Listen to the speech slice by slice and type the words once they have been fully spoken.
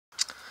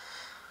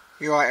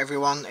You're right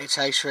everyone, it's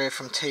Ace here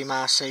from Team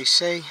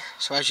RCC.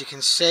 So as you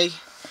can see,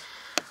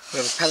 we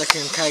have a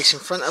Pelican case in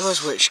front of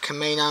us which can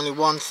mean only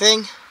one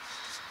thing: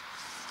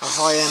 a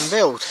high-end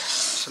build.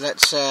 So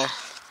let's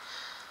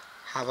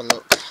have a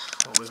look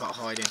what we've got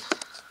hiding.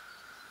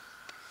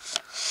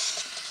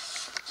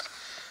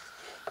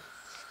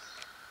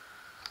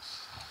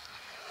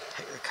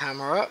 Pick the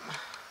camera up.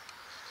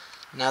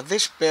 Now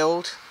this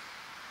build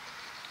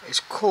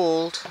is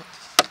called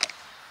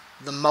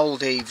the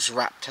Maldives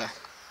Raptor.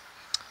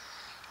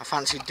 I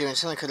fancied doing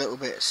something a little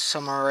bit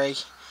summery,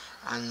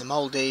 and the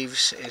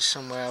Maldives is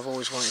somewhere I've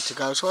always wanted to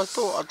go, so I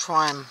thought I'd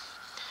try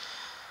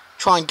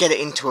and get it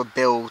into a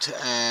build,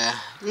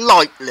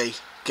 lightly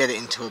get it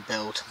into a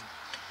build.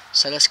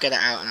 So let's get it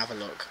out and have a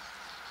look.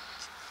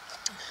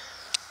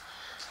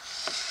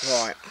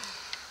 Right,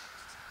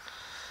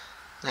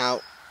 now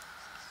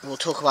we'll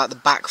talk about the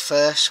back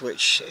first,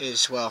 which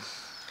is, well,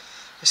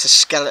 it's the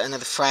skeleton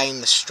of the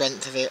frame, the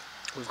strength of it.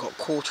 We've got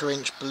 1/4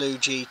 inch blue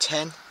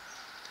G10.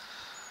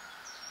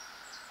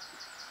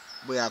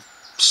 We have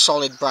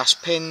solid brass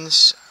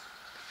pins,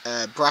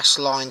 brass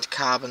lined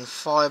carbon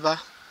fibre.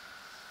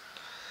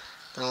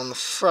 Then on the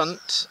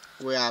front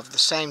we have the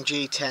same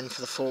G10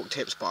 for the fork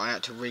tips, but I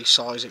had to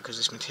resize it because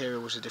this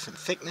material was a different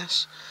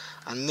thickness.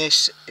 And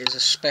this is a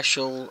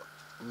special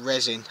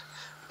resin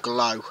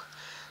glow.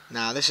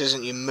 Now this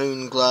isn't your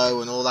moon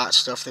glow and all that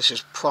stuff, this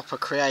is proper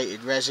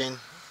created resin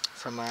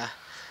from a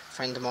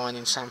friend of mine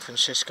in San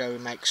Francisco who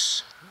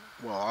makes,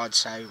 well, I'd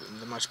say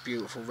the most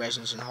beautiful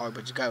resins and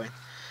hybrids going.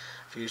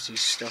 I've used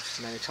these stuff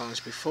many times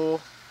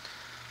before.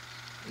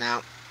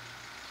 Now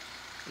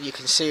you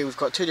can see we've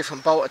got two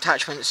different bolt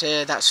attachments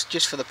here. That's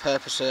just for the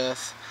purpose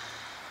of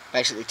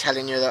basically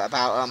telling you that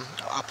about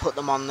I put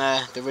them on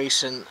the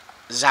recent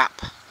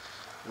Zap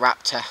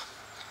Raptor.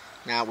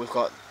 Now we've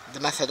got the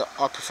method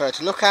I prefer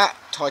to look at: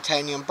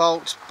 titanium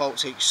bolts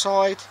each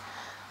side,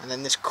 and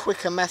then this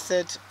quicker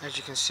method. As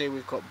you can see,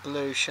 we've got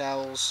blue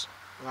shells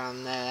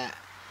around there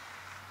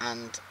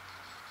and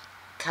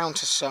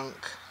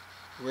countersunk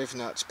riv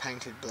nuts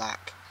painted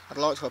black. I'd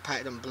like to have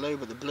painted them blue,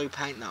 but the blue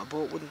paint that I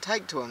bought wouldn't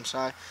take to them,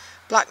 so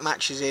black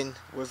matches in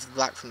with the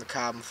black from the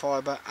carbon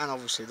fibre, and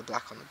obviously the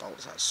black on the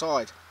bolts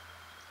outside.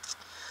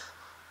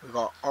 We've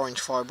got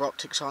orange fibre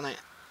optics on it.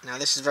 Now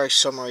this is very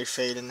summery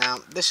feeling. Now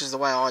this is the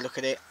way I look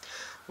at it.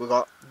 We've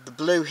got the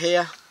blue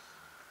here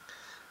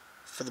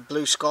for the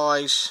blue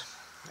skies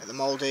at the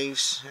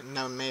Maldives.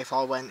 Knowing me, if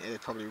I went, it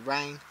would probably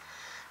rain.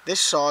 This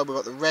side we've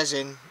got the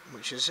resin,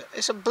 which is,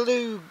 it's a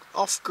blue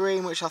off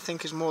green, which I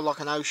think is more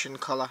like an ocean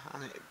colour,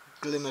 and it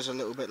glimmers a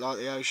little bit like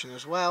the ocean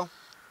as well.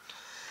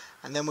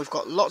 And then we've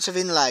got lots of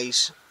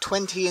inlays,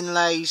 20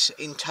 inlays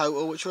in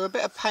total, which were a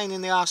bit of pain in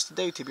the arse to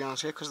do, to be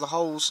honest with you, because the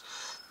holes,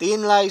 the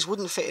inlays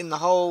wouldn't fit in the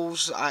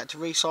holes. I had to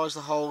resize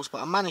the holes,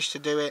 but I managed to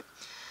do it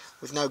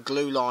with no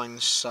glue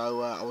lines,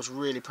 so I was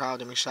really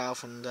proud of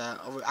myself. And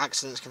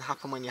accidents can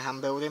happen when you're hand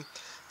building,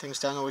 things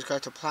don't always go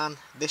to plan.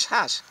 This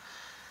has.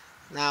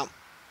 Now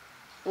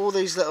all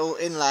these little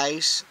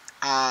inlays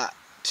are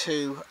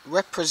to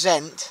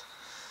represent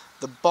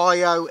the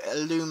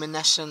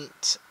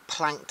bioluminescent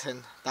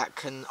plankton that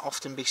can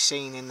often be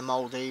seen in the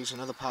Maldives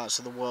and other parts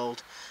of the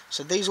world.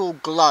 So these all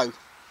glow.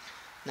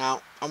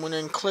 Now I'm going to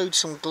include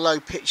some glow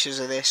pictures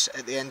of this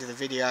at the end of the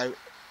video.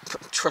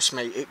 Trust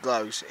me, it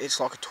glows. It's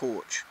like a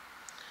torch.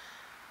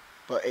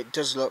 But it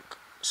does look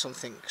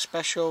something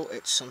special,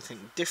 it's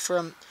something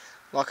different.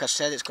 Like I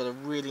said, it's got a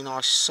really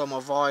nice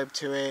summer vibe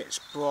to it. It's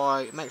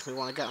bright, it makes me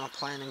want to get on a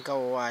plane and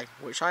go away,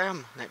 which I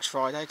am next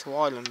Friday to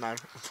Ireland though,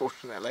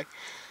 unfortunately.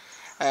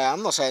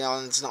 I'm not saying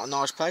Ireland's not a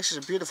nice place,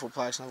 it's a beautiful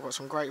place and I've got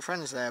some great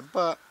friends there,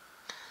 but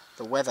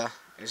the weather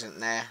isn't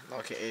there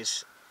like it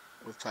is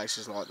with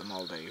places like the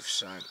Maldives.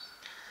 So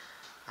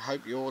I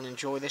hope you all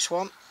enjoy this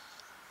one.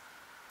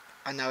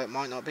 I know it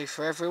might not be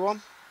for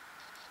everyone,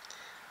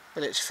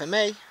 but it's for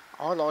me.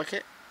 I like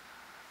it,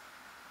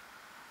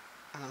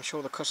 and I'm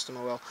sure the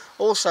customer will.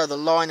 Also the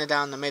liner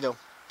down the middle,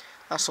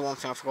 that's the one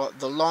thing I forgot.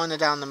 The liner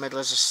down the middle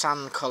is a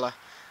sand colour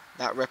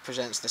that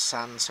represents the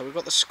sand. So we've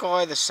got the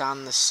sky, the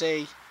sand, the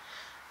sea,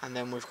 and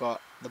then we've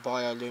got the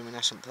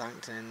bioluminescent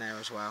plankton in there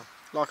as well.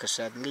 Like I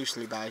said,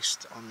 loosely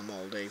based on the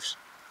Maldives.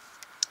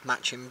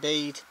 Matching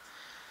bead,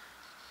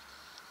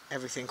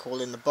 everything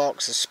all in the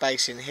box. There's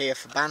space in here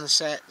for band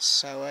sets,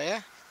 so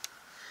yeah,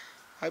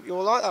 hope you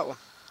all like that one.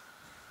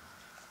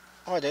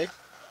 I do.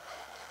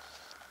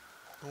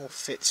 All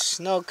fits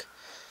snug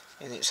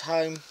in its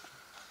home.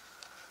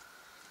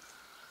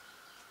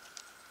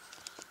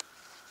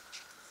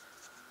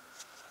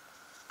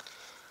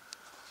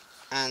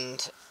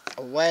 And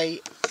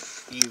away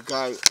you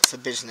go for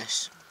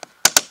business.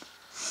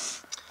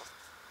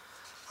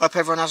 Hope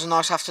everyone has a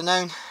nice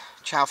afternoon.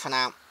 Ciao for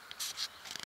now.